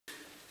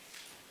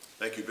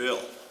Thank you, Bill.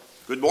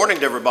 Good morning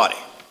to everybody.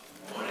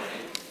 Good morning.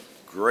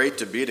 Great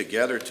to be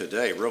together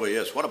today. It really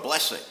is. What a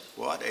blessing.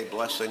 What a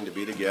blessing to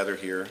be together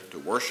here to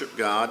worship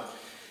God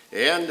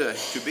and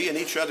to be in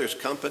each other's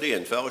company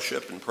and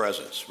fellowship and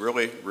presence.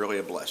 Really, really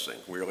a blessing.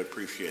 We really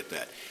appreciate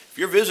that. If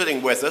you're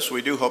visiting with us,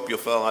 we do hope you'll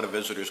fill out a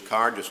visitor's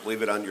card. Just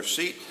leave it on your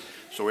seat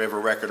so we have a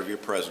record of your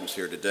presence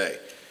here today.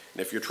 And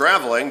if you're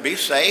traveling, be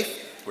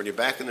safe. When you're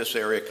back in this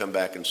area, come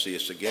back and see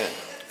us again.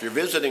 If you're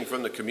visiting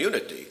from the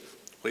community,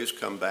 please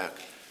come back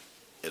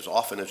as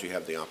often as you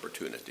have the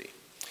opportunity.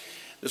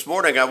 This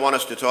morning I want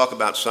us to talk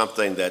about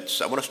something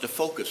I want us to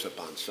focus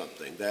upon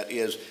something that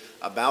is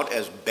about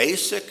as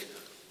basic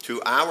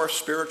to our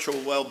spiritual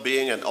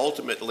well-being and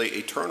ultimately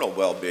eternal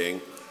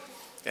well-being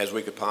as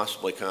we could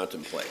possibly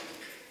contemplate.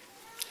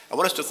 I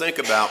want us to think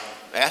about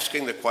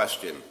asking the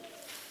question,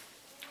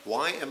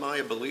 why am I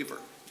a believer?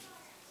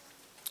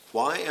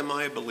 Why am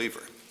I a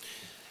believer?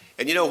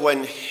 And you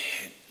know,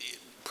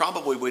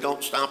 probably we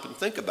don't stop and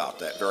think about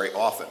that very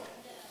often.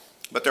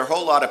 But there are a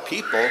whole lot of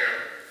people,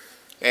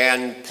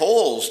 and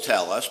polls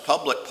tell us,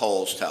 public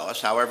polls tell us,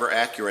 however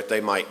accurate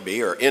they might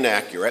be or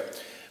inaccurate,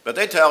 but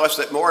they tell us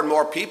that more and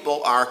more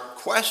people are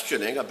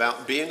questioning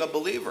about being a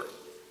believer.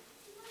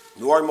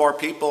 More and more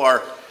people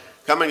are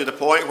coming to the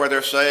point where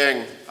they're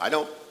saying, I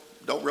don't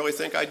really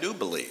think I do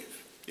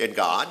believe in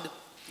God,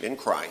 in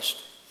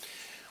Christ.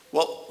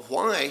 Well,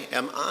 why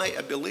am I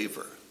a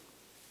believer?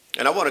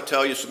 And I want to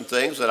tell you some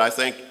things that I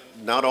think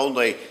not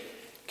only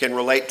can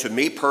relate to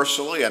me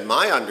personally and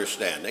my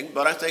understanding,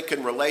 but I think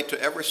can relate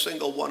to every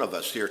single one of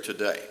us here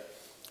today.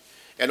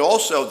 And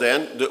also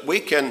then that we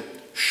can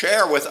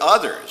share with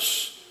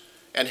others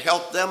and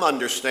help them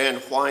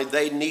understand why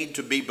they need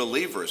to be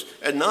believers,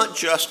 and not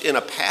just in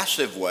a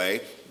passive way,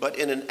 but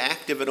in an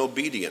active and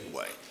obedient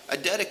way, a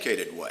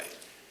dedicated way.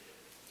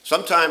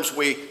 Sometimes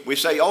we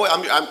say, oh,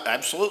 I'm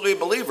absolutely a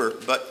believer,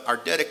 but our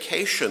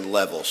dedication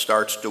level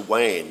starts to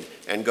wane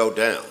and go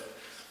down.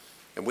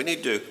 And we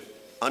need to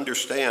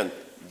understand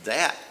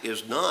that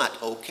is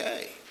not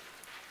okay.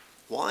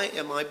 Why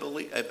am I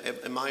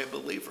a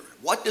believer?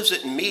 What does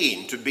it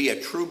mean to be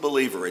a true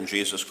believer in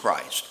Jesus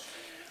Christ?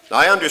 Now,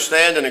 I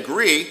understand and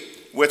agree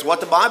with what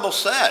the Bible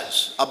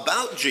says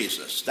about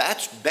Jesus.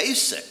 That's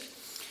basic.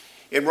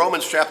 In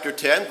Romans chapter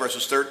 10,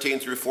 verses 13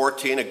 through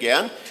 14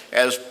 again,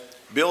 as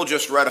Bill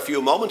just read a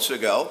few moments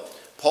ago,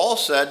 Paul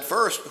said,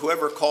 first,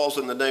 whoever calls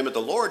in the name of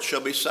the Lord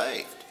shall be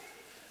saved.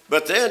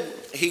 But then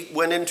he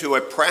went into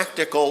a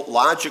practical,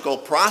 logical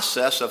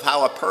process of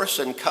how a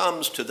person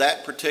comes to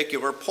that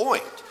particular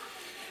point.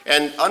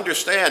 And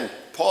understand,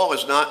 Paul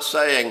is not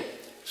saying,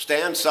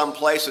 stand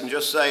someplace and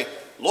just say,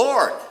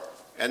 Lord,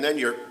 and then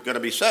you're going to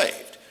be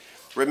saved.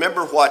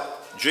 Remember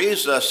what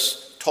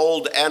Jesus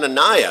told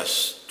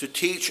Ananias to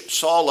teach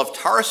Saul of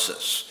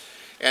Tarsus.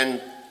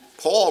 And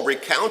Paul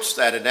recounts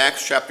that in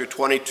Acts chapter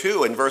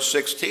 22 and verse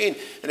 16.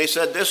 And he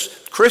said,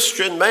 this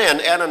Christian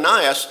man,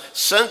 Ananias,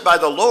 sent by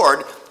the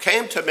Lord,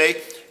 came to me,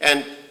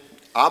 and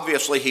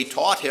obviously he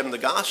taught him the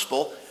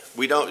gospel.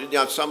 We don't,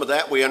 some of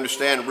that we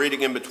understand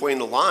reading in between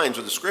the lines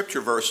of the scripture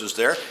verses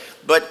there.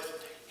 But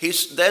he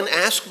then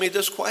asked me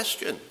this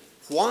question,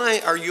 why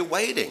are you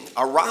waiting?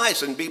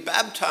 Arise and be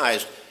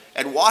baptized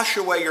and wash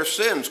away your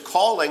sins,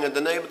 calling in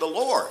the name of the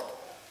Lord.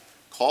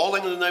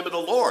 Calling in the name of the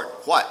Lord.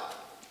 What?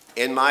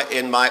 In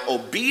my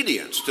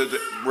obedience to the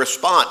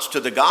response to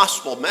the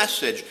gospel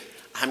message,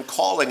 I'm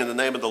calling in the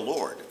name of the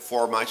Lord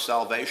for my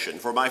salvation,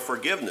 for my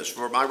forgiveness,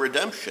 for my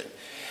redemption.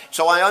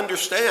 So I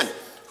understand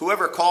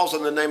whoever calls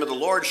in the name of the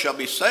Lord shall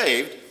be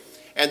saved.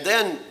 And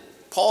then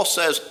Paul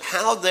says,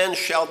 how then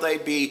shall they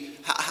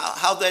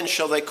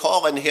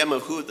call in him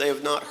of who they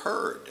have not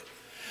heard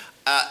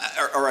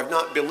or have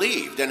not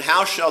believed? And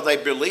how shall they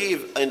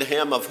believe in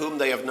him of whom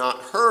they have not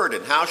heard?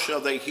 And how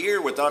shall they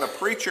hear without a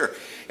preacher?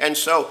 And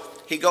so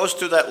he goes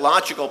through that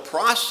logical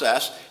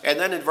process, and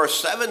then in verse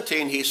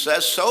 17 he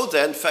says, so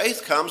then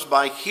faith comes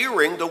by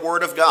hearing the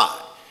word of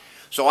God.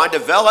 So I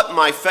develop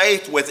my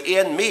faith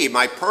within me,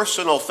 my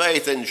personal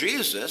faith in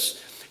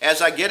Jesus,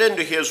 as I get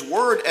into his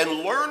word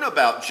and learn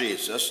about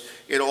Jesus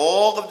in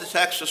all of the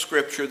texts of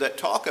scripture that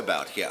talk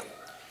about him.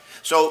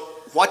 So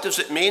what does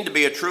it mean to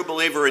be a true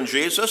believer in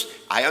Jesus?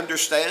 I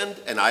understand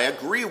and I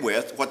agree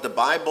with what the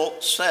Bible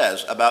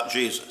says about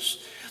Jesus.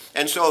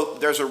 And so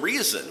there's a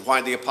reason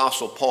why the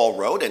Apostle Paul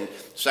wrote in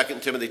 2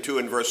 Timothy 2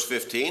 and verse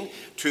 15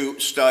 to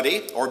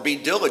study or be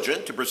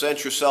diligent to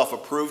present yourself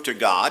approved to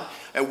God,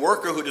 a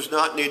worker who does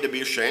not need to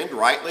be ashamed,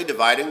 rightly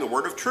dividing the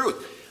word of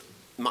truth.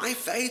 My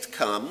faith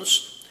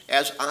comes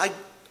as I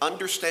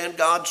understand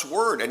God's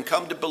word and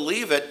come to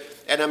believe it,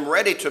 and I'm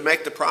ready to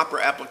make the proper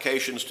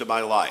applications to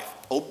my life,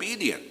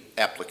 obedient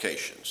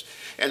applications.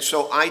 And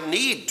so I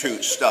need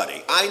to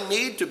study. I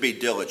need to be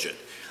diligent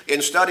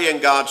in studying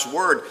God's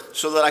word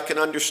so that I can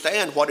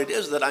understand what it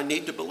is that I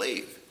need to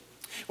believe.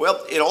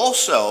 Well, it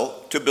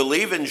also, to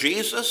believe in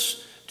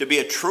Jesus, to be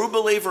a true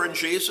believer in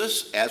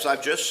Jesus, as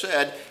I've just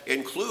said,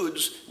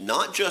 includes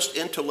not just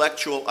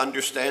intellectual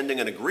understanding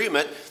and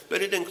agreement,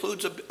 but it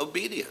includes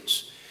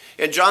obedience.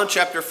 In John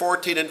chapter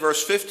 14 and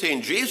verse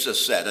 15,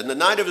 Jesus said, in the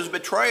night of his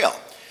betrayal,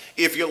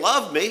 If you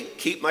love me,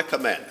 keep my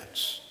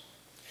commandments.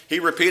 He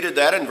repeated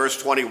that in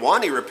verse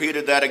 21. He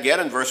repeated that again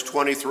in verse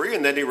 23.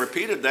 And then he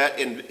repeated that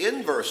in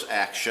inverse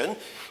action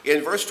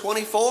in verse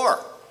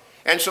 24.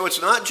 And so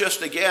it's not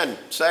just, again,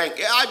 saying,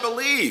 yeah, I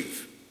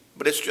believe,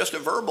 but it's just a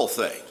verbal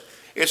thing.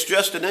 It's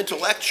just an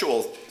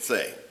intellectual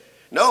thing.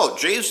 No,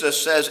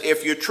 Jesus says,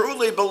 if you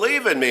truly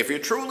believe in me, if you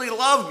truly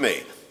love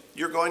me,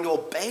 you're going to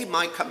obey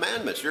my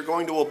commandments. You're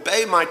going to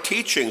obey my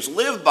teachings,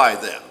 live by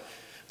them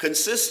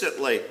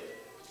consistently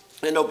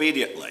and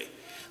obediently.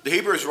 The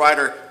Hebrews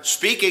writer,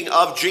 speaking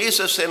of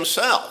Jesus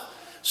himself,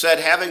 said,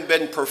 having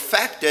been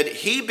perfected,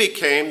 he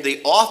became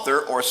the author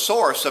or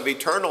source of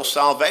eternal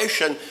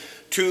salvation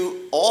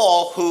to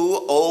all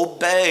who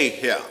obey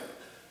him.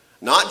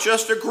 Not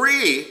just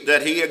agree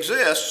that he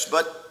exists,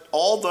 but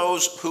all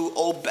those who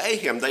obey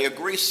him. They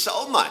agree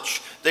so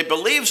much, they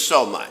believe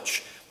so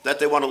much, that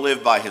they want to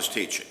live by his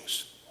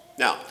teachings.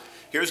 Now,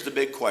 here's the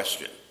big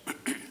question.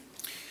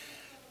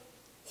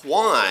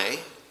 Why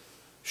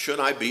should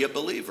I be a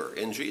believer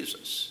in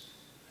Jesus?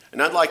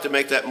 And I'd like to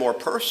make that more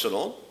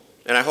personal,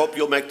 and I hope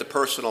you'll make the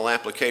personal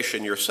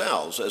application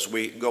yourselves as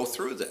we go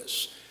through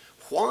this.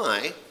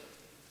 Why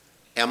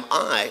am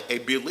I a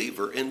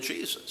believer in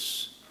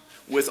Jesus?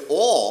 With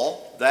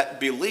all that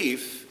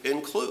belief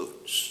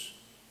includes.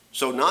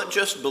 So not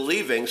just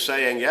believing,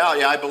 saying, yeah,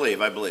 I believe,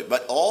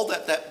 but all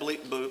that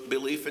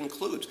belief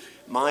includes.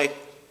 My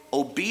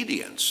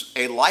obedience,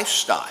 a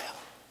lifestyle.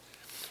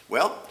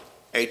 Well,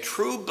 a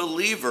true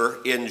believer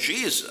in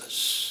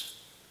Jesus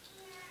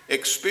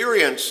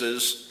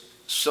experiences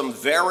some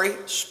very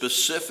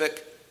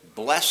specific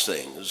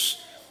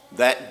blessings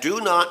that do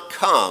not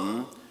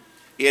come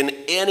in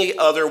any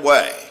other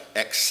way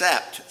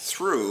except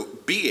through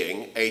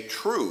being a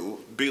true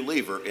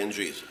believer in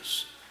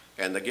Jesus.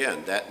 And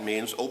again, that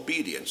means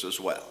obedience as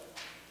well.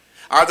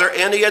 Are there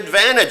any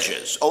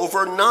advantages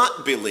over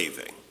not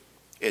believing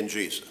in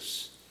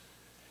Jesus?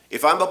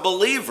 If I'm a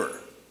believer,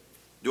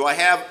 do I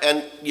have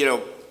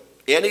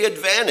any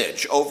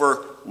advantage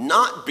over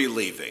not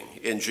believing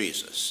in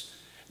Jesus?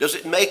 Does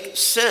it make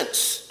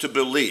sense to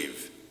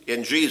believe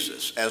in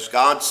Jesus as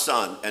God's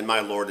Son and my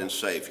Lord and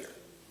Savior?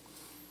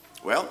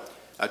 Well,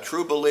 a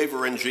true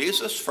believer in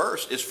Jesus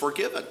first is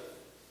forgiven.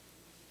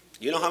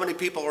 You know how many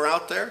people are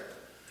out there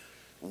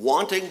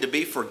wanting to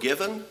be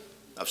forgiven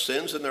of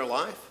sins in their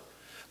life?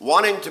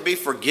 Wanting to be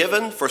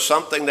forgiven for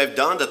something they've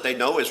done that they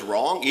know is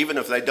wrong, even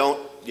if they don't,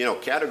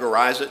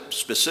 categorize it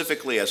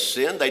specifically as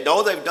sin. They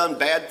know they've done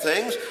bad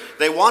things.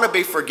 They want to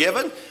be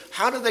forgiven.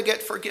 How do they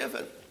get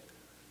forgiven?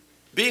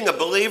 Being a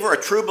believer,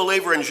 a true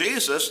believer in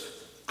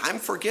Jesus, I'm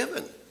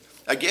forgiven.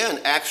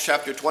 Again, Acts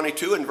chapter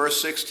 22 and verse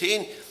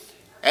 16,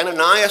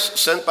 Ananias,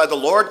 sent by the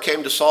Lord,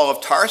 came to Saul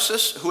of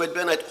Tarsus, who had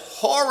been a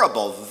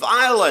horrible,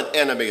 violent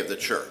enemy of the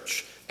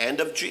church and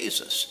of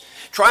Jesus,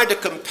 trying to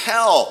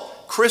compel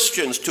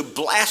Christians to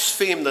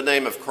blaspheme the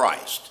name of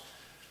Christ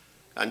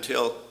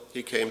until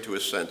he came to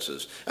his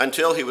senses,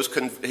 until he was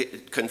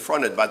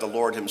confronted by the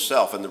Lord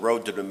himself on the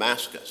road to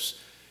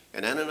Damascus.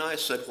 And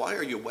Ananias said, why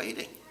are you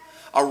waiting?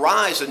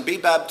 Arise and be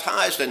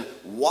baptized and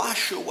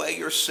wash away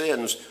your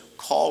sins,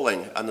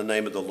 calling on the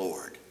name of the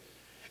Lord.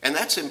 And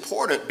that's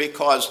important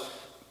because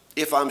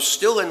if I'm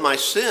still in my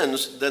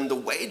sins, then the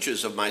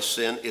wages of my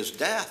sin is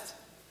death.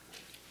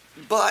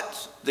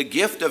 But the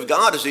gift of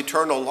God is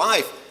eternal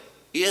life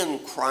in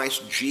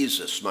Christ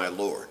Jesus, my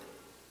Lord.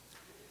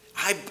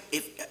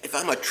 If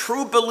I'm a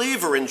true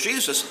believer in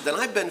Jesus, then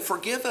I've been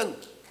forgiven.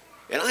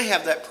 And I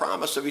have that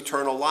promise of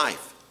eternal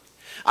life.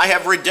 I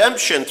have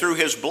redemption through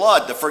his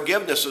blood, the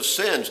forgiveness of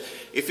sins.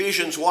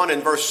 Ephesians 1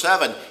 and verse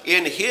 7,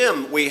 in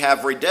him we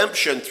have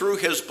redemption through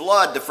his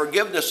blood, the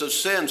forgiveness of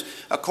sins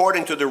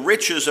according to the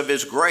riches of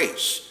his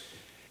grace.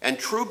 And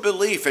true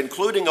belief,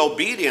 including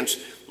obedience,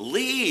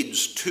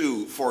 leads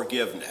to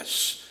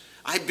forgiveness.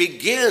 I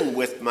begin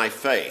with my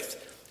faith,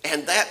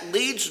 and that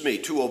leads me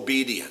to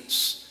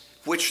obedience,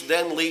 which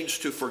then leads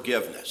to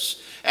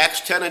forgiveness.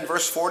 Acts 10 and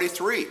verse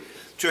 43,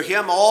 to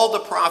him all the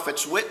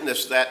prophets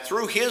witness that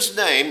through his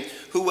name,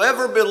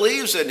 whoever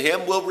believes in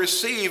him will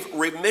receive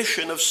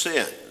remission of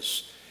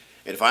sins.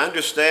 And if I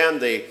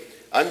understand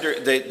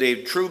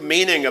the true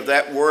meaning of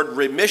that word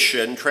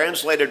remission,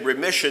 translated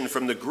remission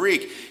from the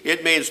Greek,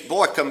 it means,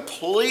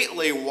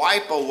 completely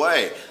wipe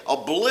away,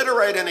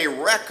 obliterate any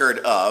record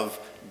of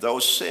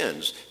those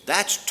sins.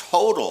 That's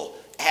total,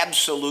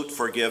 absolute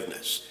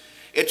forgiveness.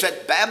 It's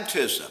at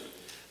baptism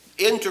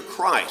into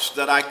Christ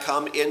that I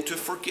come into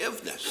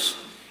forgiveness.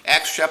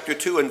 Acts chapter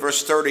 2 and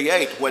verse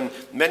 38, when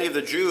many of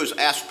the Jews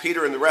asked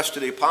Peter and the rest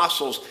of the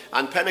apostles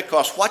on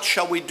Pentecost, what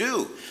shall we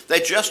do? They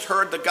just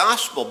heard the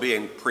gospel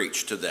being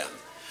preached to them.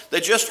 They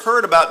just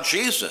heard about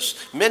Jesus.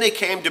 Many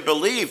came to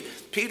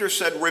believe. Peter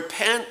said,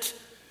 repent.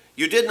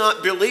 You did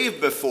not believe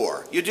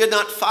before. You did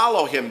not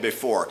follow him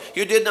before.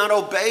 You did not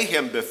obey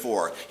him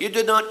before. You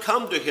did not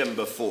come to him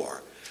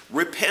before.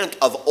 Repent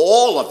of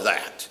all of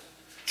that.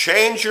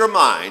 Change your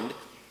mind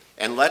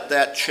and let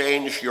that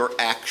change your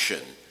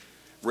action.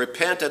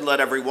 Repent and let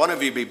every one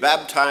of you be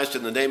baptized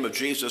in the name of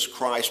Jesus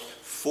Christ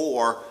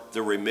for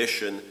the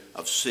remission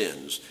of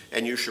sins,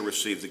 and you shall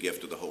receive the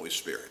gift of the Holy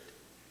Spirit.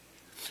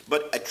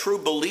 But a true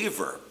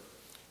believer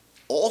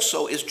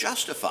also is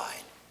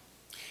justified.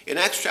 In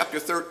Acts chapter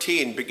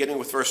 13, beginning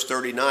with verse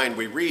 39,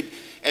 we read,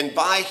 "And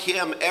by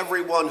him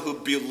everyone who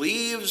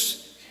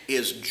believes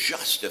is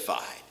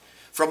justified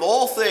from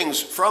all things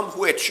from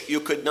which you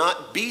could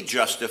not be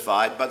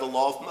justified by the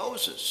law of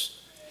Moses."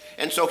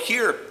 And so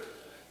here,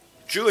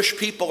 Jewish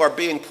people are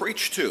being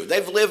preached to.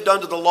 They've lived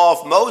under the law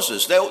of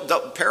Moses.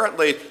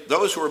 Apparently,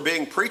 those who were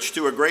being preached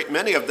to, a great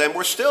many of them,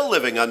 were still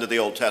living under the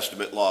Old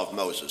Testament law of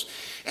Moses.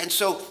 And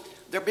so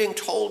they're being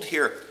told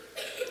here,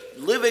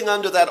 living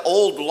under that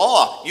old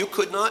law, you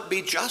could not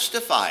be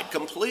justified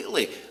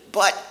completely.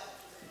 But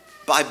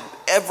by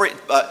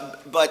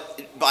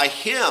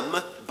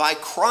him, by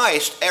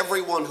Christ,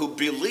 everyone who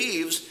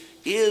believes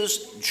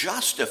is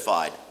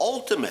justified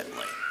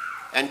ultimately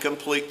and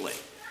completely.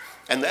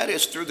 And that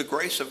is through the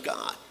grace of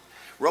God.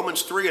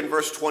 Romans 3 and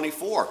verse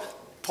 24,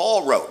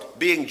 Paul wrote,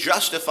 "Being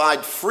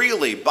justified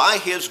freely by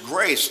his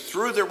grace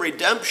through the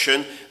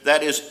redemption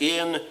that is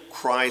in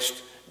Christ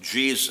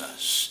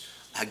Jesus."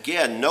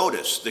 Again,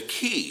 notice the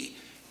key,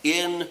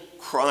 in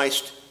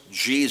Christ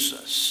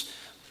Jesus.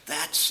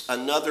 That's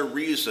another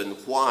reason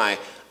why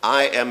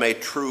I am a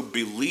true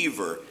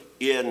believer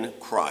in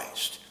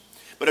Christ.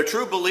 But a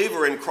true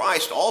believer in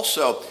Christ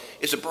also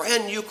is a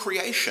brand new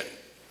creation.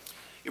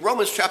 In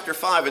Romans chapter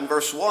 5 and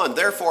verse 1,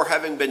 "Therefore,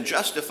 having been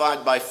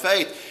justified by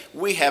faith,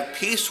 we have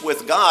peace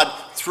with God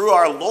through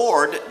our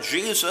Lord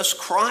Jesus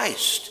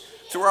Christ."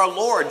 Through our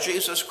Lord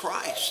Jesus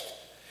Christ.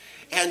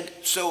 And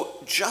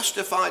so,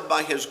 justified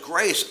by his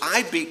grace,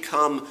 I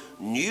become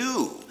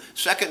new.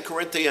 2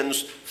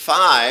 Corinthians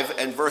 5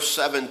 and verse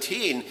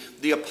 17,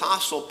 the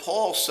Apostle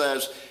Paul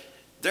says,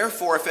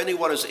 "Therefore, if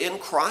anyone is in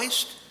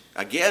Christ,"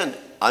 again,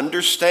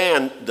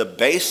 understand the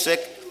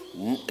basic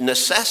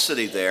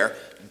necessity there,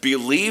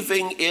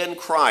 believing in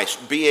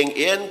Christ, being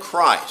in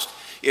Christ.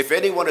 If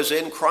anyone is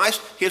in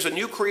Christ, he is a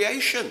new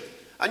creation.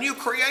 A new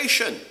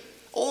creation.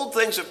 Old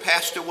things have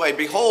passed away.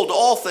 Behold,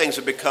 all things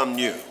have become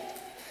new.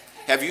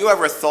 Have you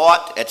ever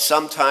thought at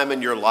some time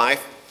in your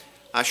life,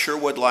 I sure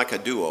would like a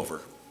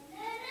do-over?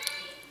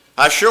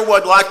 I sure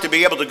would like to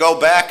be able to go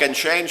back and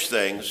change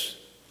things.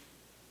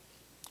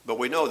 But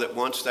we know that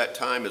once that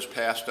time is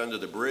passed under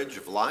the bridge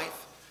of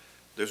life,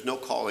 there's no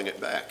calling it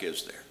back,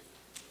 is there?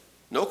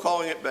 No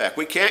calling it back.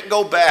 We can't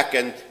go back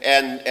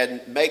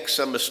and make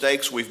some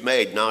mistakes we've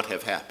made not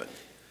have happened.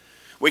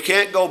 We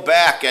can't go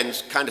back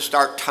and kind of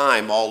start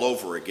time all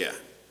over again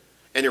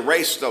and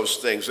erase those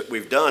things that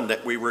we've done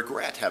that we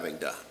regret having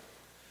done.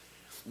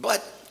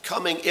 But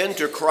coming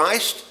into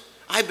Christ,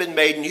 I've been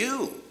made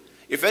new.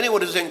 If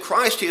anyone is in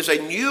Christ, he is a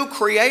new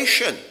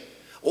creation.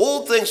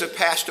 Old things have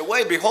passed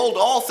away. Behold,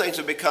 all things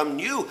have become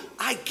new.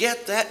 I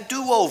get that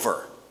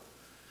do-over.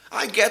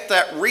 I get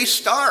that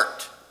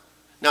restart.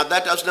 Now,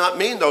 that does not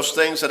mean those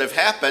things that have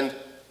happened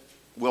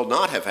will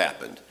not have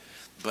happened,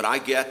 but I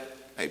get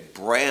a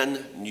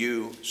brand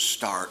new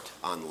start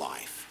on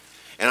life.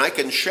 And I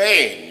can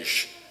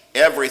change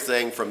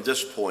everything from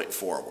this point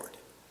forward.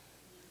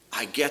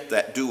 I get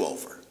that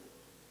do-over.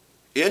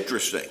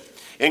 Interesting.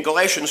 In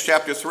Galatians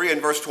chapter 3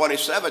 and verse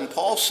 27,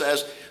 Paul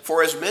says,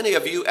 "For as many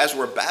of you as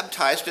were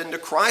baptized into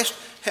Christ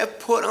have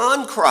put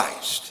on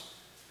Christ."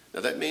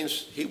 Now that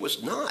means he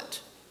was not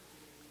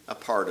a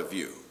part of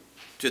you.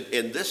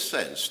 In this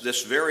sense,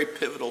 this very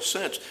pivotal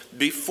sense,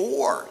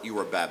 before you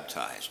were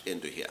baptized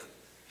into him.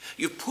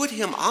 You put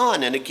him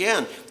on, and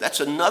again, that's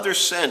another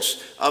sense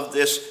of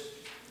this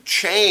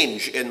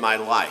change in my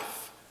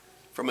life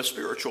from a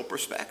spiritual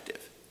perspective.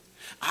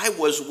 I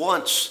was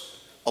once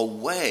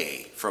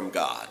away from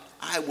God.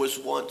 I was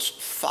once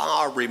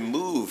far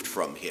removed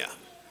from him.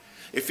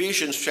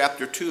 Ephesians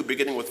chapter 2,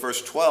 beginning with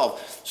verse 12,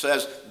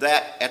 says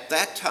that at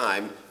that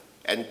time,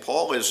 and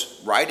Paul is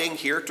writing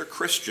here to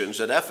Christians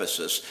at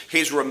Ephesus,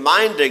 he's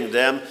reminding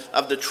them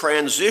of the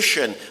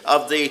transition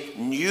of the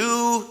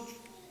new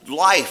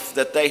life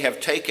that they have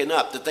taken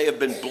up, that they have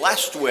been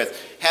blessed with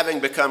having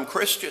become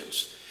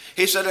Christians.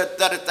 He said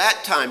that at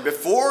that time,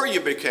 before you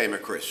became a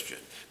Christian,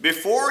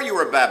 before you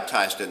were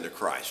baptized into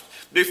Christ,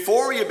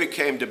 before you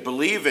became to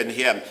believe in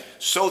him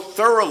so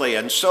thoroughly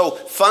and so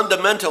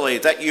fundamentally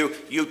that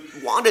you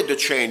wanted to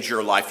change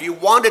your life, you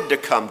wanted to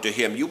come to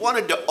him, you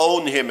wanted to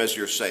own him as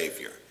your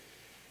Savior.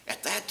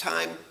 At that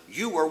time,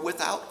 you were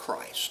without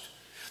Christ,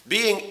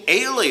 being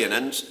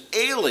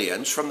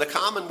aliens from the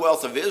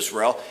commonwealth of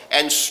Israel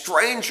and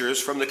strangers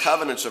from the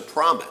covenants of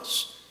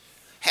promise.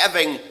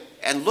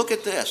 And look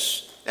at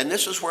this, and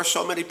this is where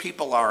so many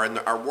people are in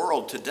our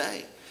world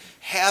today,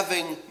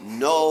 having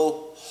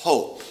no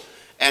hope.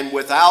 And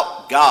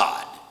without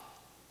God,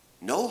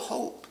 no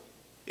hope.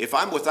 If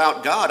I'm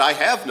without God, I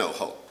have no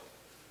hope.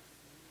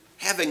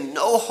 Having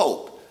no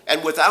hope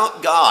and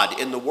without God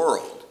in the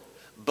world.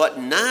 But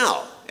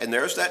now, and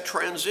there's that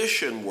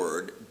transition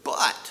word,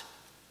 but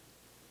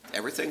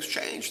everything's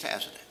changed,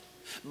 hasn't it?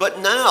 But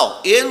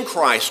now, in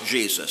Christ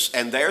Jesus,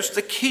 and there's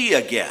the key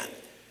again,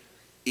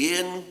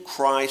 in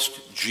Christ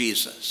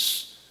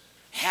Jesus,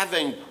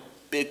 having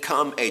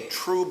become a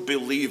true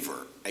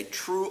believer a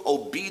true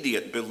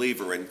obedient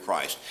believer in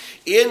Christ.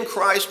 In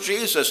Christ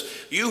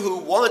Jesus, you who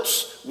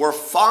once were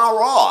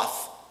far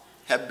off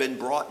have been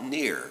brought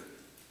near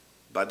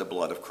by the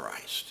blood of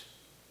Christ.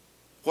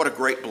 What a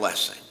great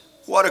blessing.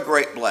 What a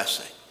great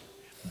blessing.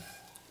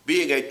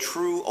 Being a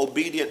true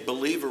obedient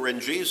believer in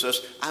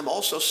Jesus, I'm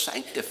also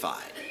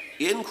sanctified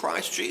in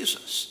Christ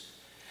Jesus.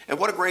 And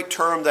what a great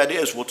term that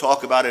is. We'll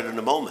talk about it in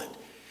a moment.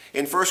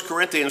 In 1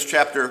 Corinthians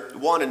chapter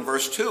 1 and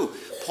verse 2,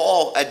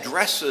 Paul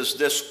addresses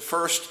this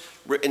first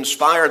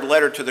inspired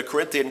letter to the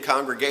Corinthian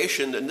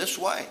congregation in this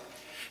way.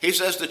 He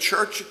says,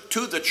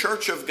 to the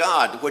church of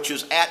God, which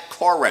is at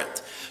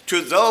Corinth,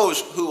 to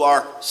those who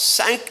are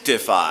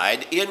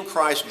sanctified in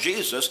Christ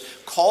Jesus,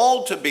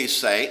 called to be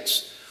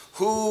saints,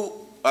 who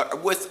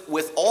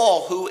with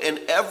all who in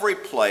every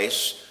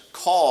place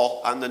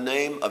call on the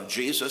name of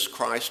Jesus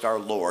Christ our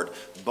Lord,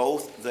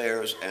 both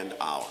theirs and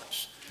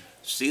ours.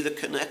 See the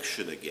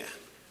connection again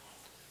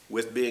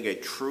with being a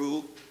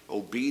true,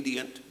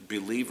 obedient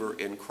believer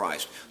in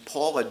Christ.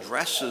 Paul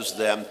addresses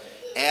them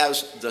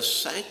as the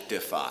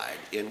sanctified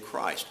in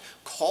Christ,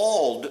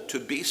 called to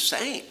be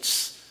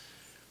saints.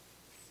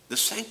 The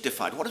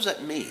sanctified, what does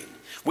that mean?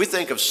 We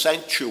think of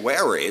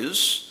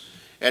sanctuaries,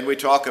 and we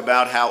talk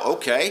about how,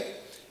 okay,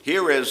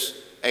 here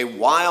is a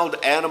wild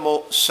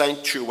animal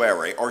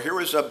sanctuary, or here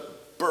is a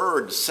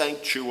bird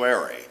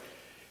sanctuary,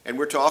 and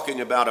we're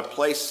talking about a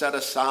place set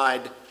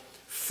aside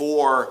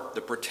for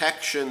the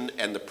protection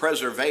and the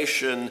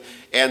preservation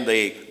and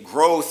the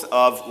growth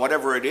of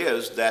whatever it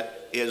is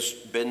that has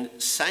been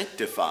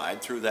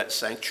sanctified through that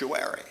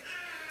sanctuary.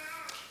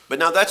 But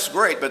now that's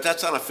great, but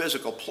that's on a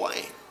physical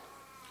plane.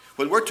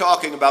 When we're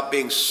talking about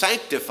being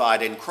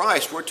sanctified in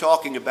Christ, we're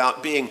talking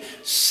about being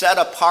set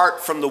apart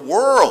from the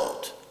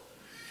world,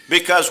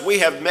 because we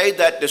have made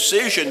that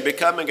decision,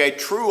 becoming a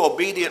true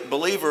obedient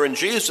believer in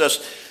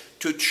Jesus,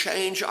 to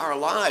change our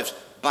lives.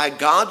 By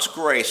God's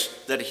grace,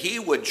 that he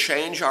would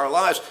change our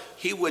lives.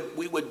 We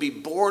would be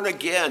born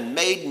again,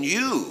 made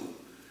new,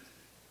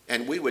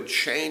 and we would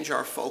change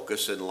our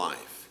focus in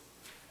life.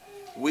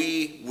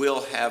 We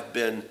will have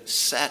been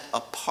set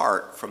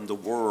apart from the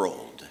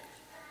world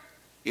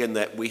in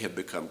that we have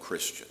become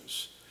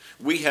Christians.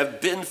 We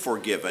have been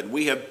forgiven.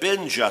 We have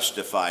been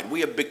justified. We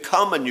have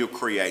become a new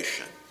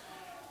creation.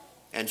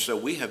 And so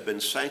we have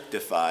been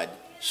sanctified,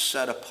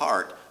 set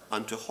apart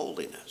unto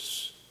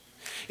holiness.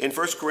 In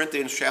 1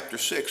 Corinthians chapter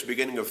 6,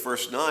 beginning of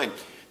verse 9,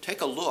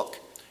 take a look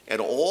at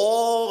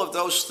all of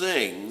those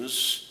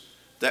things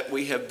that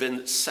we have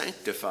been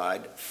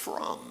sanctified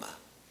from.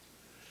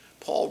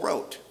 Paul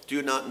wrote, do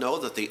you not know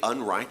that the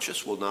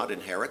unrighteous will not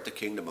inherit the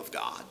kingdom of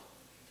God?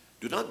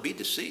 Do not be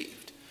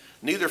deceived.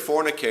 Neither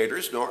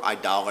fornicators, nor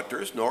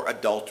idolaters, nor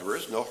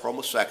adulterers, nor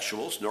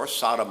homosexuals, nor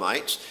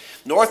sodomites,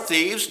 nor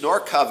thieves, nor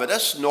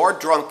covetous, nor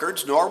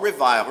drunkards, nor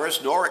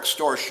revilers, nor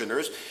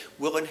extortioners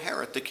will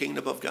inherit the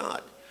kingdom of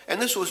God.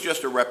 And this was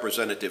just a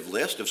representative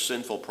list of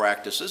sinful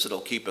practices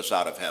that'll keep us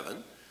out of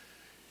heaven.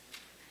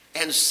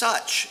 And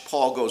such,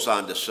 Paul goes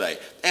on to say,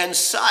 and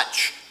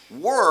such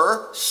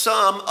were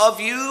some of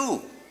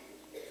you.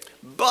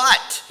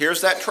 But,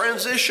 here's that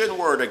transition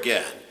word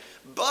again,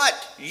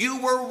 but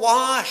you were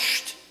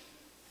washed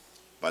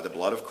by the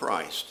blood of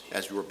Christ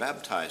as you were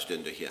baptized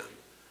into him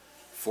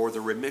for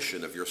the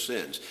remission of your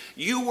sins.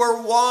 You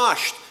were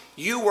washed.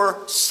 You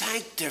were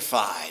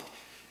sanctified.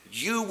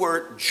 You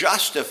were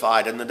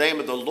justified in the name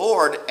of the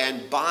Lord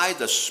and by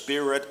the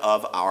Spirit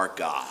of our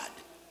God.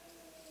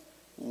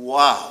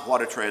 Wow,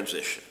 what a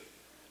transition.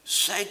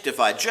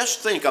 Sanctified. Just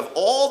think of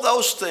all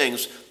those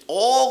things,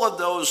 all of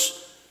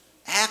those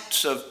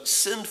acts of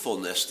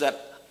sinfulness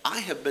that I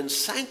have been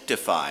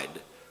sanctified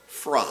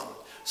from,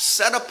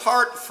 set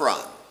apart from,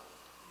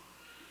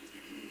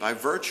 by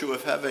virtue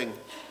of having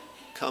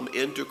come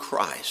into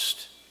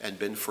Christ and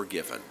been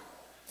forgiven,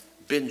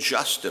 been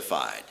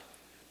justified,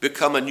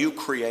 become a new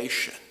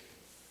creation.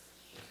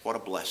 What a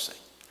blessing.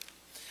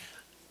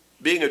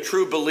 Being a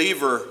true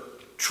believer,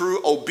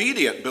 true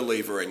obedient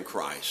believer in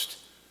Christ,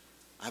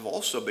 I've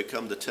also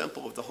become the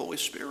temple of the Holy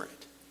Spirit.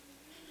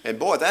 And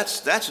boy,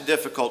 that's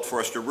difficult for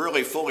us to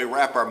really fully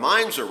wrap our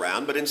minds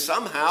around, but in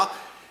some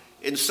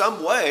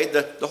way,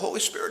 the Holy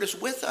Spirit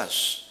is with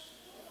us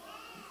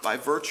by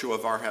virtue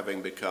of our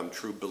having become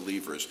true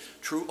believers,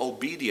 true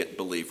obedient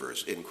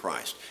believers in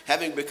Christ,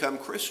 having become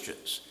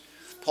Christians.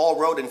 Paul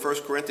wrote in 1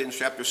 Corinthians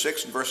chapter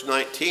 6 and verse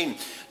 19,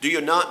 do you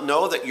not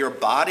know that your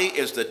body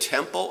is the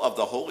temple of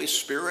the Holy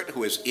Spirit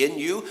who is in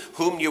you,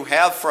 whom you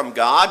have from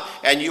God,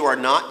 and you are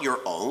not your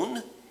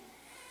own?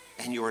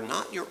 And you are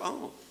not your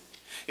own.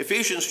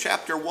 Ephesians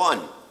chapter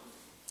 1,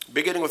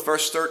 beginning with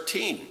verse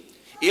 13.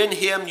 In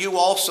him you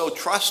also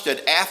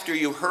trusted after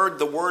you heard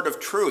the word of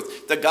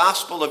truth, the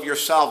gospel of your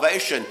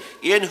salvation,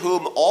 in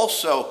whom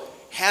also,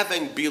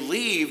 having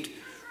believed,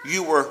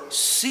 you were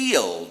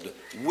sealed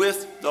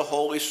with the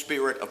Holy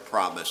Spirit of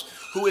promise,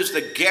 who is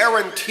the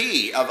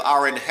guarantee of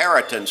our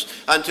inheritance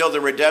until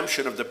the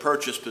redemption of the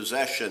purchased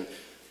possession,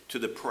 to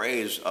the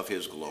praise of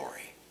his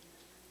glory.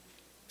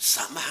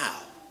 Somehow,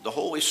 the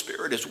Holy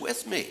Spirit is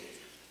with me.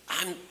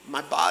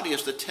 My body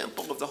is the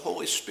temple of the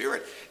Holy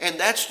Spirit. And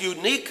that's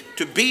unique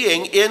to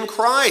being in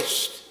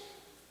Christ,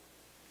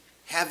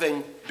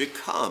 having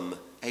become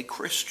a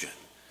Christian.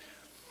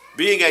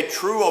 Being a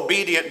true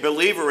obedient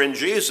believer in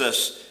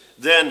Jesus,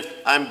 then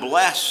I'm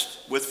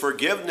blessed with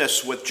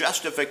forgiveness, with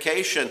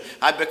justification.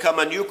 I've become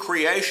a new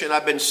creation.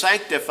 I've been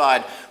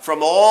sanctified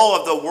from all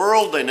of the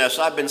worldliness.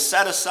 I've been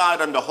set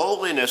aside unto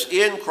holiness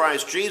in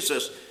Christ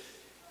Jesus,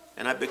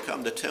 and I've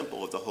become the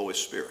temple of the Holy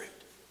Spirit.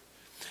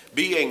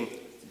 Being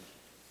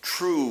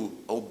true,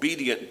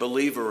 obedient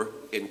believer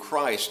in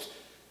Christ,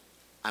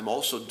 I'm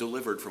also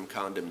delivered from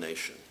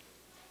condemnation.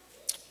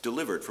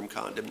 Delivered from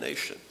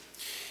condemnation.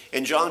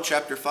 In John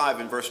chapter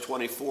 5 and verse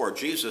 24,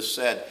 Jesus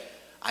said,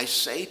 I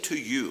say to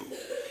you,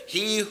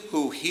 he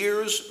who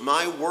hears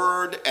my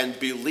word and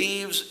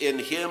believes in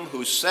him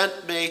who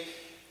sent me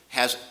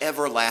has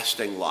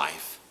everlasting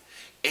life,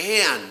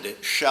 and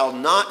shall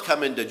not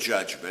come into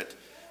judgment,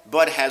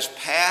 but has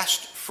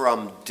passed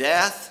from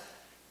death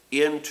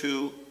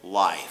into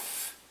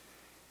life.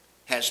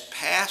 Has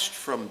passed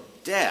from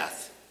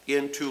death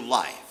into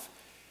life.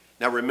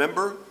 Now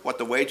remember what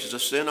the wages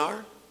of sin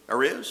are,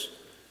 or is?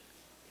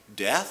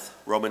 Death,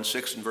 Romans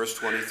 6 and verse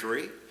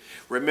 23.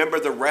 Remember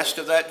the rest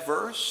of that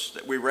verse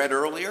that we read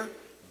earlier?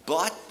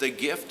 But the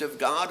gift of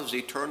God is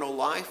eternal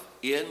life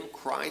in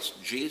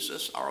Christ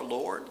Jesus our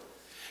Lord.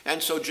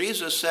 And so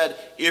Jesus said,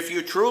 if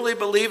you truly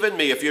believe in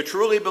me, if you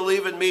truly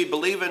believe in me,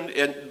 believe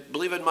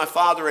in my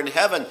Father in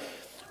heaven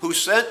who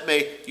sent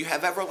me, you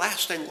have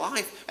everlasting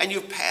life, and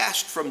you've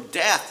passed from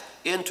death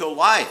into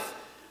life.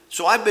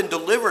 So I've been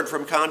delivered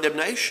from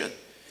condemnation.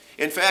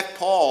 In fact,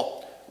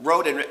 Paul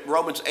wrote in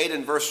Romans 8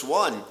 and verse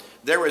 1,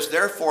 there is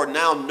therefore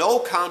now no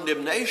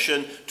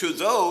condemnation to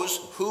those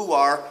who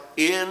are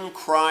in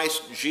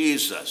Christ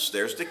Jesus.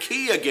 There's the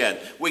key again.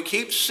 We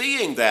keep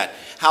seeing that,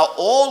 how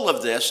all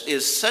of this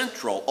is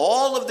central.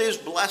 All of these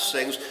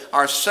blessings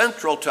are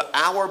central to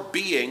our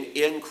being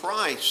in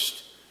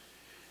Christ.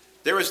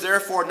 There is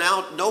therefore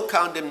now no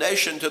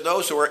condemnation to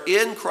those who are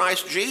in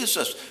Christ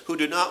Jesus, who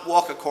do not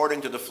walk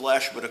according to the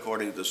flesh, but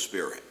according to the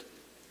Spirit.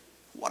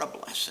 What a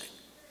blessing.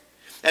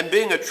 And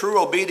being a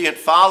true obedient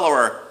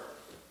follower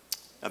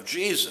of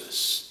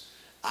Jesus,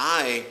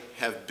 I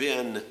have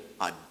been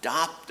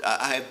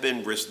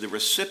the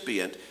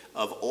recipient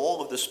of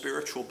all of the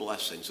spiritual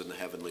blessings in the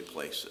heavenly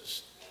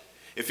places.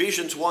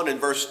 Ephesians 1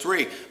 and verse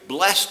 3,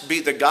 blessed be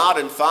the God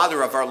and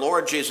Father of our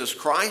Lord Jesus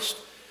Christ,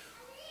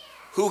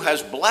 who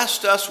has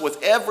blessed us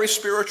with every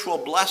spiritual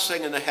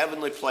blessing in the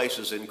heavenly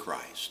places in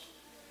Christ.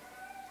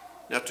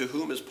 Now, to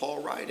whom is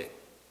Paul writing?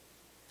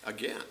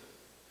 Again,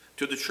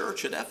 to the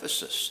church at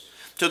Ephesus,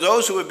 to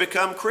those who have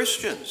become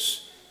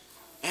Christians.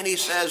 And he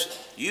says,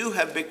 you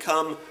have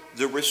become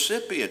the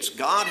recipients.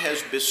 God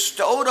has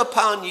bestowed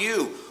upon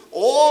you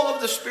all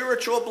of the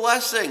spiritual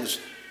blessings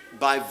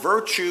by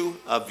virtue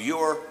of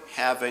your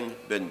having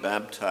been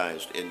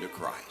baptized into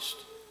Christ.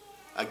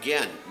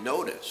 Again,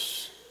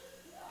 notice,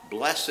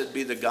 blessed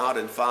be the God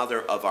and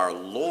Father of our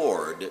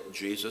Lord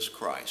Jesus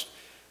Christ.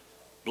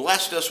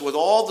 Blessed us with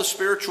all the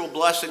spiritual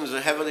blessings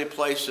in heavenly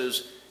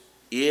places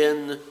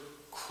in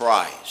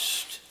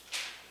Christ.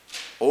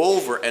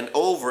 Over and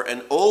over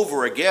and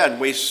over again,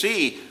 we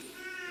see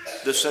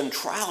the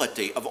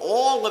centrality of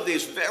all of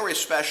these very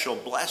special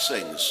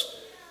blessings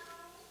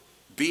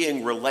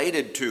being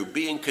related to,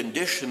 being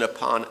conditioned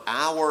upon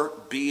our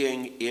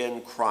being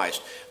in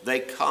Christ.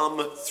 They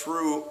come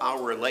through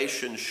our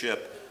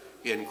relationship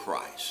in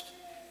Christ.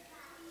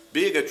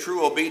 Being a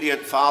true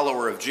obedient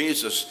follower of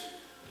Jesus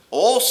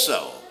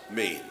also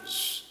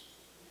means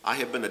I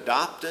have been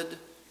adopted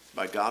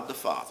by God the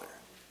Father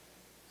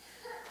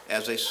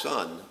as a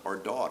son or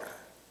daughter,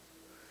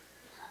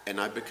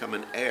 and I become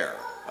an heir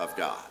of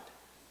God.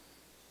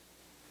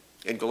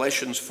 In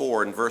Galatians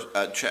 4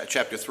 and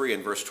chapter 3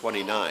 and verse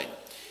 29,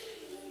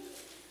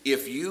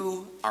 if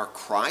you are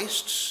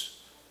Christ's,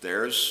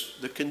 there's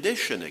the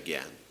condition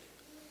again.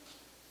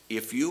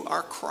 If you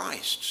are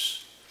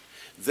Christ's,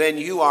 then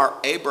you are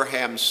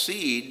Abraham's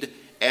seed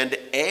and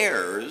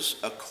heirs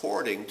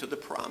according to the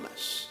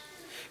promise.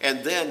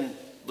 And then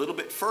a little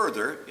bit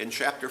further in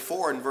chapter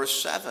 4 and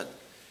verse 7,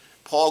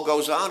 Paul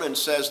goes on and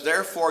says,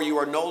 therefore you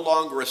are no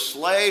longer a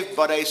slave,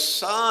 but a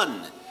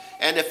son.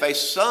 And if a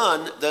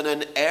son, then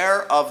an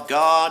heir of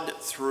God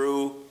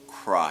through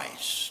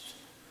Christ.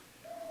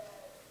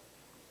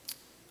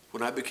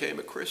 When I became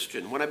a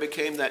Christian, when I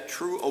became that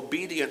true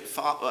obedient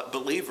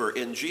believer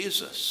in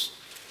Jesus,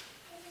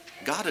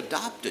 God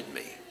adopted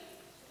me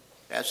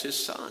as his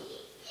son.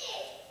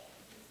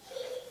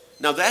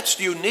 Now that's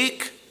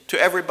unique to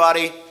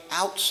everybody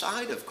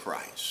outside of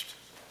Christ.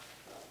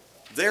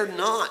 They're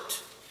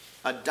not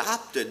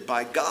adopted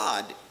by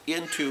God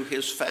into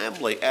his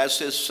family as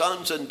his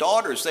sons and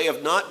daughters. They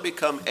have not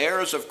become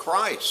heirs of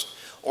Christ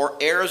or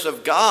heirs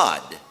of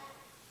God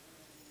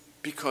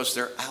because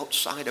they're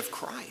outside of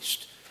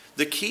Christ.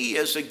 The key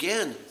is,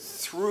 again,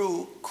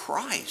 through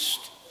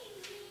Christ.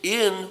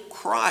 In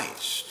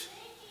Christ,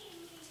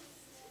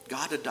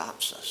 God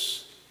adopts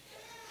us.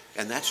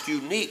 And that's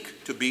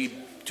unique to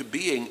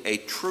being a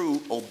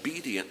true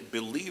obedient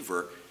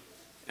believer.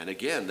 And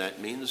again,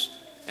 that means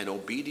an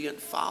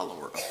obedient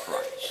follower of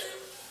Christ.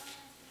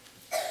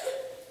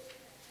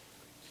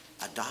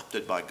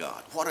 Adopted by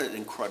God. What an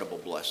incredible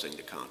blessing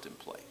to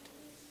contemplate.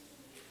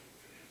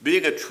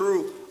 Being a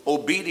true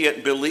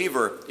obedient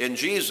believer in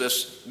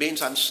Jesus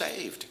means I'm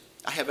saved.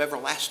 I have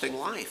everlasting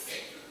life.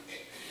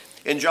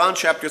 In John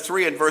chapter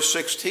 3 and verse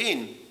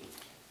 16,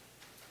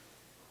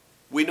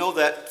 we know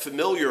that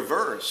familiar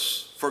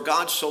verse, for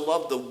God so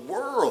loved the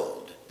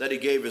world that he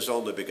gave his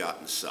only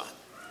begotten Son,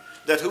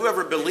 that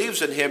whoever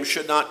believes in him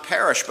should not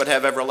perish but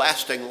have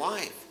everlasting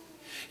life.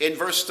 In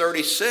verse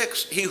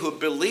 36, he who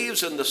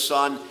believes in the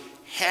Son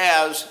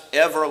has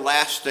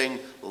everlasting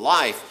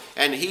life,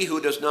 and he who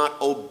does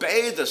not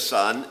obey the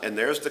Son, and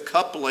there's the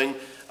coupling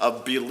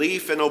of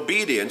belief and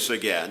obedience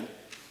again,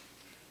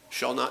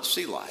 shall not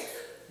see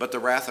life, but the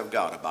wrath of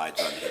God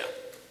abides on him.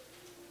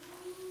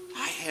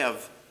 I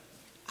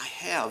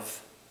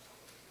have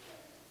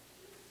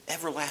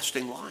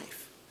everlasting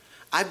life.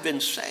 I've been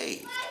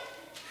saved.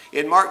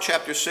 In Mark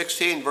chapter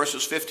 16,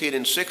 verses 15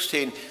 and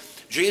 16,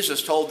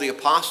 Jesus told the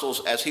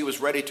apostles as he was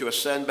ready to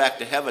ascend back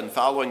to heaven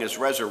following his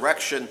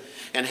resurrection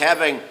and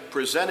having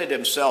presented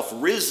himself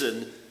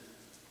risen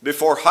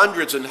before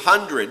hundreds and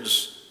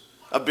hundreds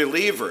of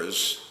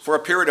believers for a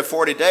period of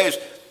 40 days,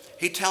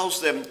 he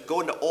tells them,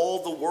 go into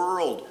all the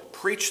world,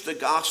 preach the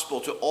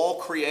gospel to all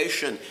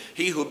creation.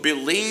 He who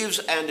believes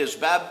and is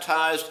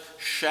baptized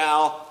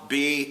shall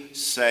be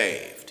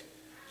saved.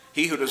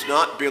 He who does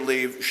not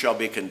believe shall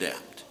be condemned.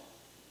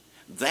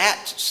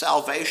 That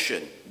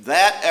salvation,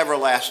 that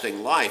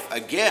everlasting life,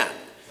 again,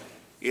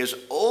 is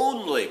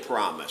only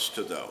promised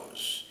to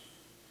those,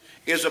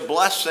 is a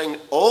blessing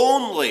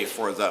only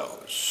for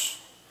those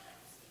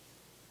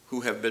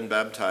who have been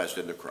baptized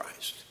into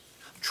Christ.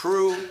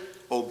 True,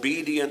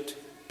 obedient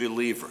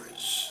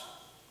believers.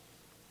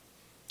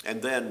 And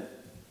then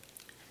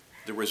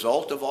the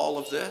result of all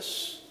of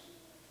this,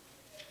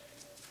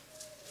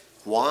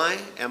 why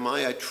am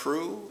I a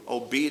true,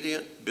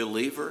 obedient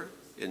believer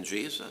in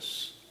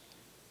Jesus?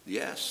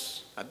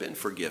 Yes, I've been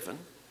forgiven.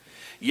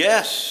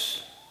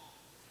 Yes,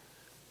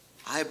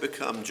 I have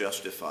become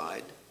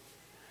justified.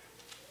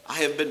 I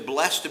have been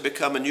blessed to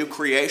become a new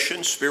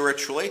creation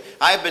spiritually.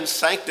 I have been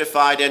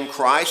sanctified in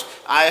Christ.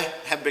 I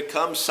have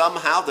become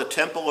somehow the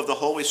temple of the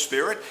Holy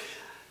Spirit.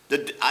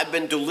 I've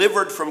been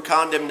delivered from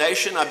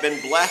condemnation. I've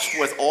been blessed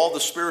with all the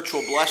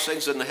spiritual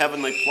blessings in the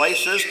heavenly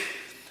places.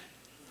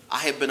 I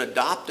have been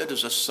adopted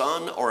as a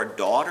son or a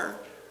daughter,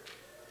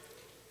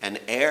 an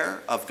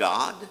heir of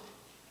God.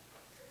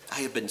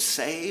 I have been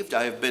saved.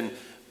 I have been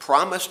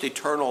promised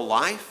eternal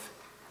life.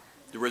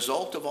 The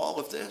result of all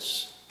of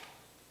this,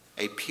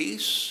 a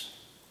peace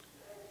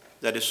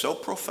that is so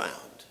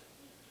profound,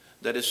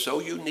 that is so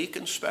unique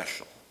and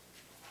special,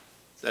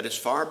 that is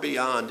far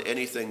beyond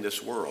anything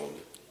this world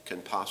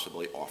can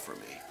possibly offer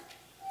me.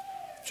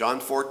 John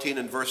 14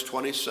 and verse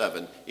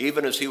 27,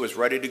 even as he was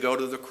ready to go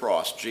to the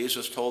cross,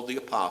 Jesus told the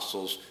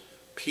apostles,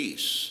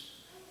 peace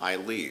I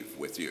leave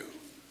with you.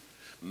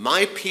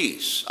 My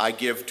peace I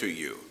give to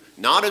you.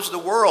 Not as the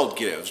world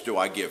gives do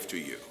I give to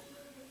you.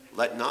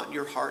 Let not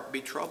your heart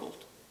be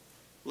troubled.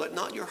 Let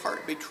not your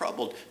heart be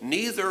troubled.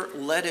 Neither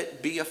let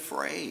it be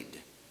afraid.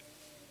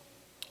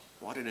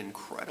 What an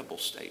incredible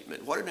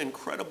statement. What an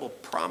incredible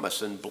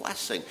promise and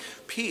blessing.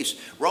 Peace.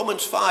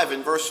 Romans 5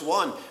 and verse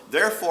 1,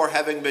 therefore,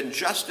 having been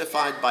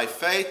justified by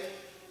faith,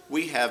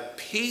 we have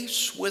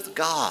peace with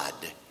God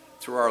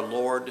through our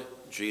Lord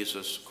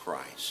Jesus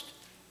Christ.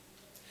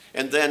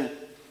 And then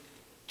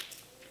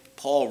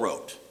Paul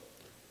wrote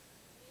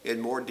in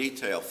more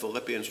detail,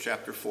 Philippians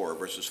chapter 4,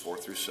 verses 4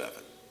 through 7.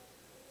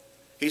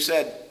 He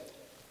said,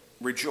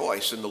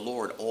 rejoice in the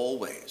Lord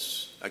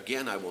always.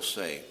 Again, I will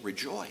say,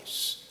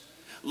 rejoice.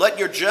 Let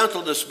your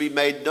gentleness be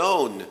made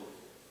known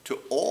to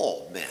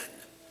all men.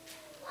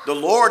 The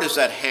Lord is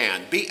at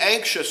hand. Be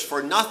anxious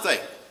for nothing.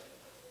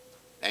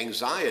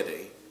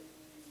 Anxiety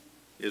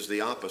is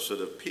the opposite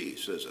of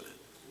peace, isn't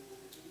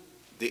it?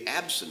 The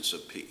absence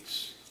of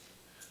peace.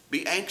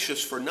 Be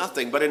anxious for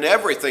nothing, but in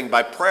everything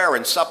by prayer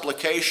and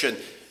supplication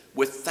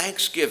with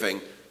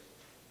thanksgiving,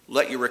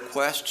 let your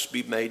requests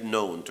be made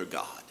known to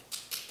God.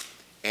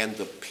 And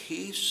the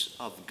peace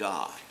of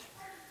God,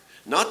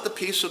 not the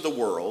peace of the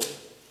world,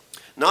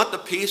 not the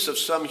peace of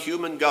some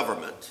human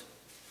government,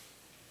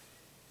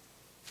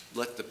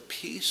 let the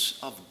peace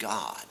of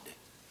God,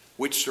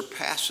 which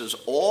surpasses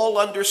all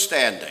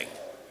understanding,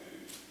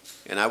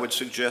 and I would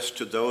suggest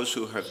to those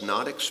who have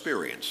not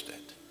experienced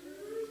it,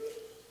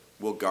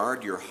 will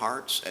guard your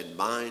hearts and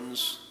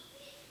minds,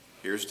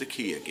 here's the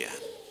key again,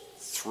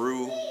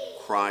 through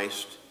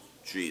Christ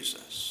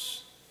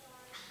Jesus.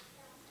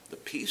 The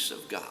peace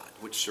of God,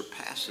 which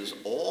surpasses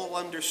all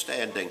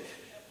understanding,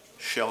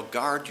 shall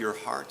guard your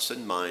hearts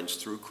and minds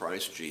through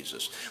Christ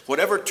Jesus.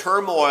 Whatever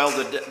turmoil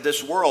that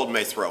this world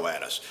may throw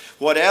at us,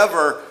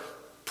 whatever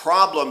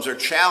problems or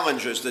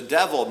challenges the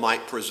devil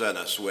might present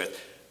us with,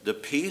 the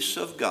peace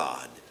of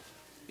God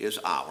is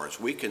ours.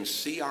 We can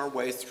see our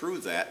way through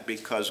that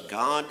because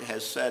God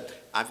has said,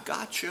 I've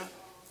got you.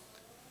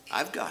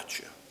 I've got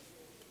you.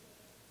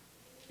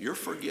 You're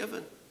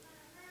forgiven.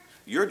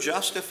 You're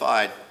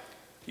justified.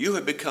 You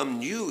have become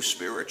new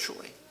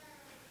spiritually.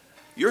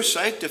 You're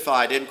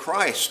sanctified in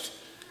Christ.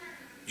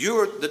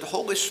 The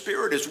Holy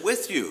Spirit is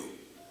with you.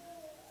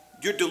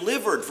 You're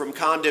delivered from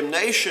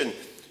condemnation.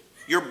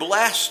 You're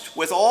blessed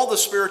with all the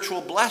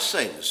spiritual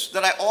blessings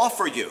that I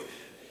offer you.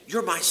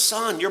 You're my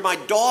son. You're my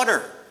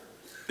daughter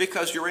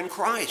because you're in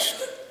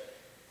Christ.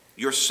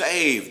 You're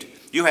saved.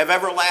 You have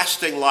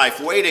everlasting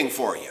life waiting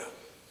for you.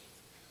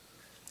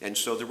 And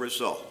so the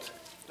result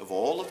of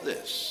all of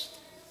this,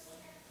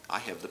 I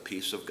have the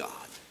peace of God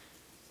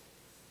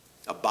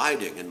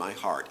abiding in my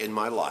heart, in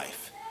my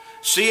life,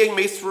 seeing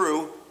me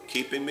through,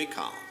 keeping me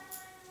calm.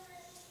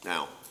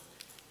 Now,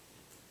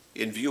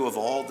 in view of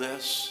all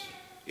this,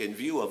 in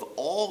view of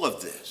all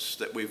of this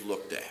that we've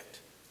looked at,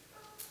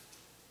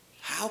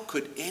 how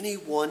could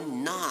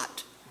anyone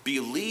not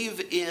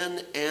believe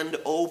in and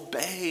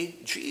obey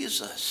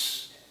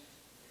Jesus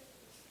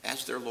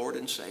as their Lord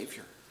and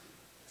Savior?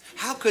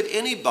 How could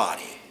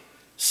anybody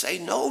say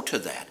no to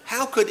that?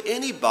 How could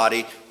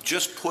anybody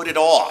just put it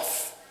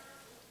off?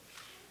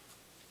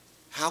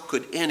 How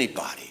could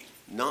anybody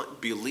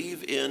not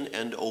believe in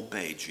and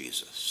obey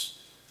Jesus?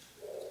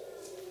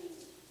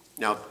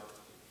 Now,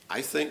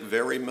 I think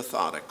very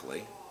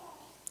methodically,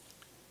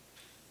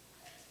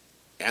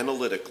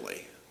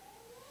 analytically,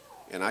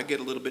 and I get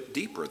a little bit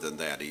deeper than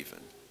that even.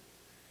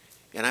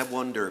 And I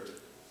wonder,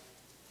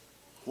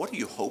 what are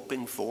you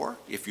hoping for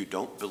if you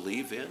don't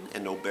believe in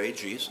and obey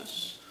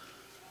Jesus?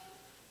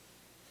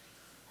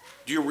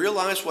 Do you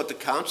realize what the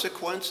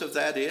consequence of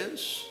that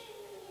is?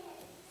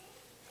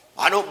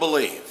 I don't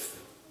believe.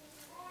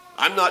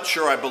 I'm not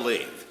sure I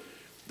believe.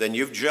 Then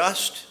you've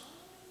just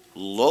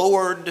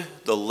lowered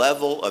the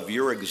level of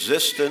your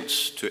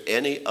existence to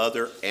any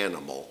other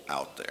animal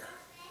out there.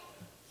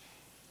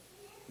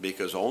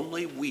 Because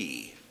only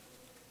we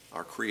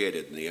are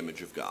created in the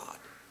image of God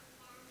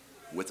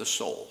with a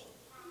soul.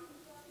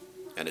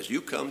 And as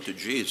you come to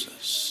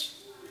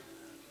Jesus,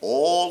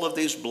 all of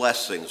these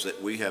blessings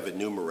that we have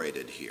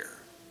enumerated here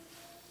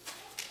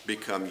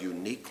become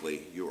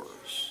uniquely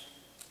yours.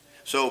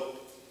 So,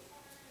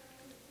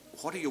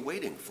 what are you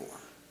waiting for?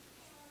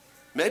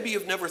 Maybe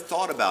you've never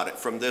thought about it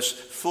from this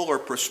fuller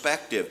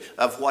perspective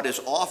of what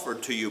is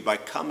offered to you by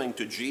coming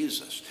to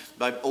Jesus,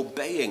 by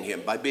obeying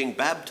him, by being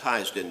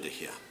baptized into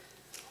him.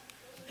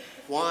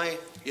 Why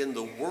in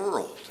the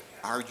world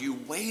are you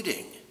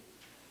waiting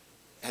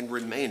and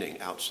remaining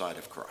outside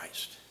of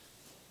Christ?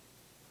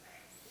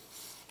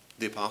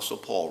 The Apostle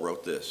Paul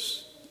wrote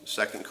this,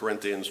 2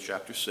 Corinthians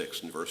chapter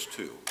 6 and verse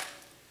 2.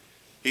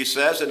 He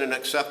says, in an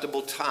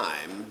acceptable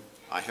time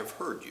I have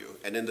heard you,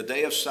 and in the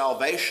day of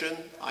salvation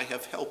I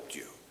have helped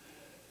you.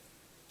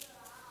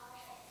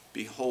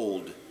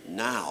 Behold,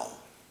 now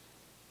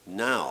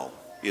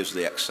is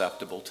the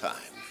acceptable time.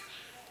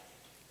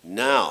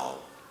 Now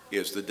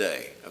is the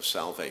day of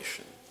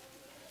salvation.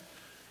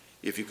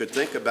 If you could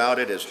think about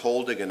it as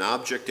holding an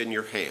object in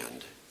your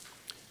hand,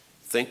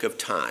 think of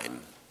time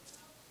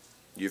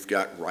you've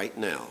got right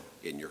now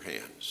in your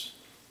hands.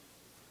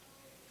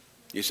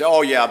 You say,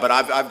 oh yeah, but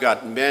I've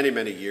got many,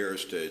 many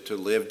years to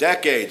live,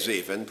 decades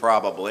even,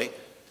 probably.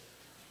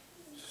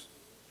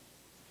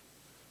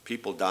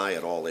 People die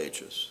at all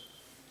ages,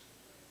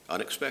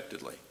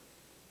 unexpectedly.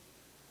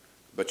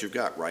 But you've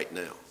got right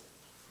now.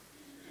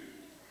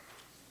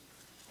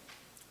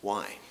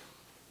 Why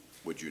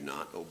would you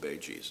not obey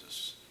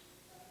Jesus?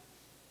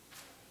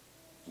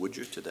 Would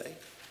you today,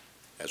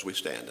 as we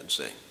stand and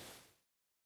sing?